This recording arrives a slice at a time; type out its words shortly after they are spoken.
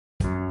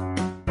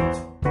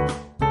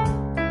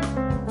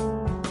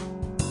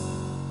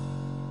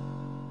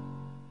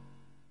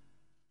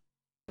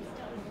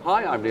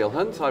Hi, I'm Niall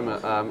Hunt. I'm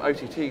at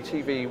OTT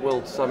TV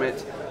World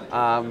Summit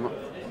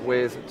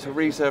with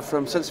Teresa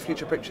from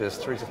Sensethefuture Pictures.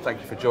 Teresa,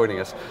 thank you for joining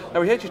us. Now,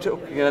 we heard you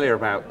talking earlier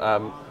about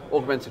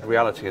augmented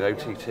reality and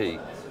OTT.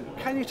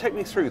 Can you take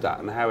me through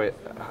that and how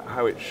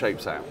it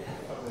shapes out?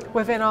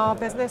 Within our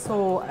business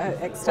or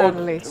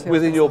externally?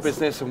 Within your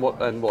business and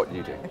what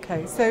you do.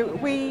 Okay, so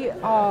we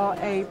are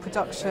a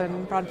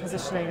production, brand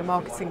positioning and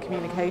marketing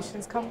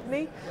communications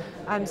company,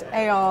 and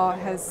AR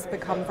has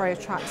become very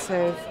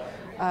attractive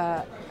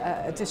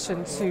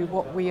addition to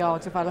what we are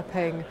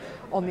developing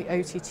on the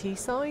OTT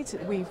side.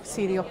 We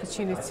see the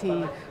opportunity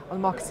on the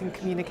marketing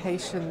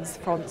communications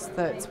fronts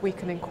that we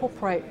can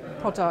incorporate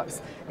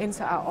products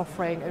into our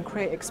offering and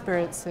create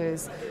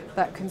experiences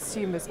that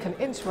consumers can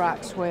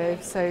interact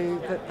with, so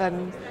that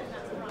then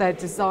they're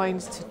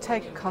designed to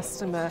take a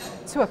customer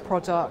to a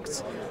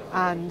product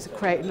and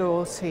create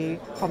loyalty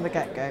from the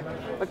get-go.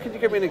 Can you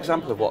give me an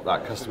example of what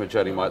that customer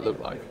journey might look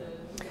like?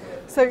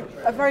 So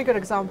a very good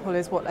example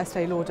is what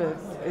Estee Lauder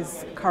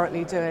is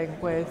currently doing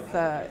with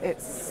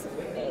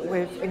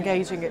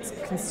engaging its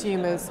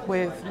consumers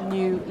with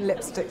new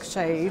lipstick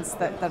shades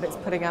that it's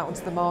putting out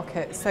onto the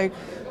market. So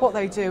what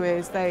they do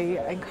is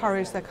they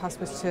encourage their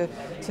customers to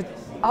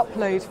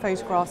upload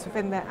photographs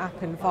within their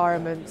app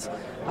environment,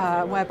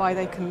 whereby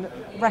they can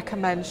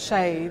recommend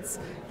shades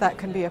that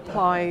can be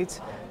applied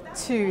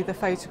to the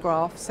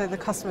photograph, so the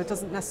customer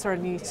doesn't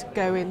necessarily need to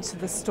go into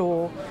the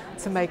store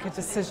to make a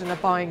decision, a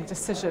buying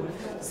decision.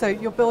 So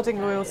you're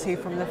building loyalty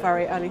from the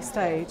very early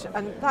stage,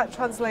 and that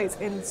translates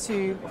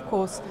into, of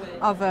course,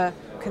 other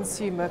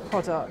consumer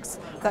products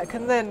that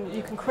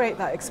you can create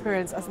that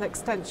experience as an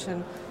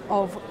extension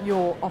of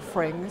your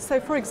offering.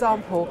 So for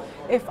example,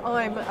 if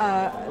I'm,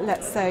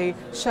 let's say,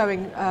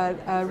 showing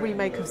a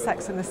remake of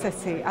Sex and the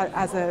City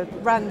as a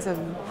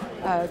random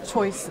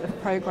choice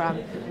of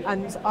programme,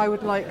 and I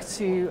would like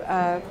to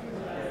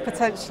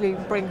potentially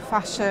bring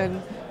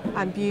fashion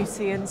and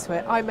beauty into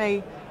it, I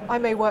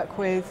may work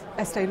with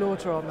Estee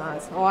Lauder on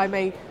that, or I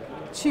may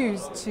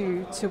choose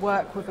to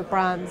work with a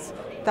brand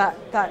that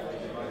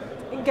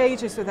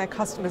engages with their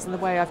customers in the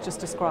way I've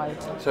just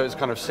described. So it's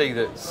kind of see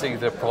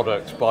the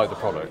product, buy the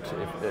product,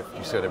 if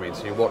you see what I mean.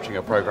 So you're watching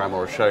a programme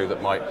or a show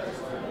that might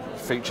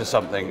feature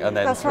something, and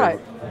then that's right.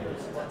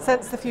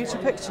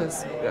 Sensethefuture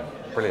Pictures. Yeah,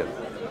 brilliant.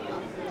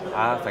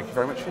 Thank you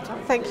very much for your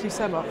time. Thank you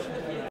so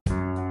much.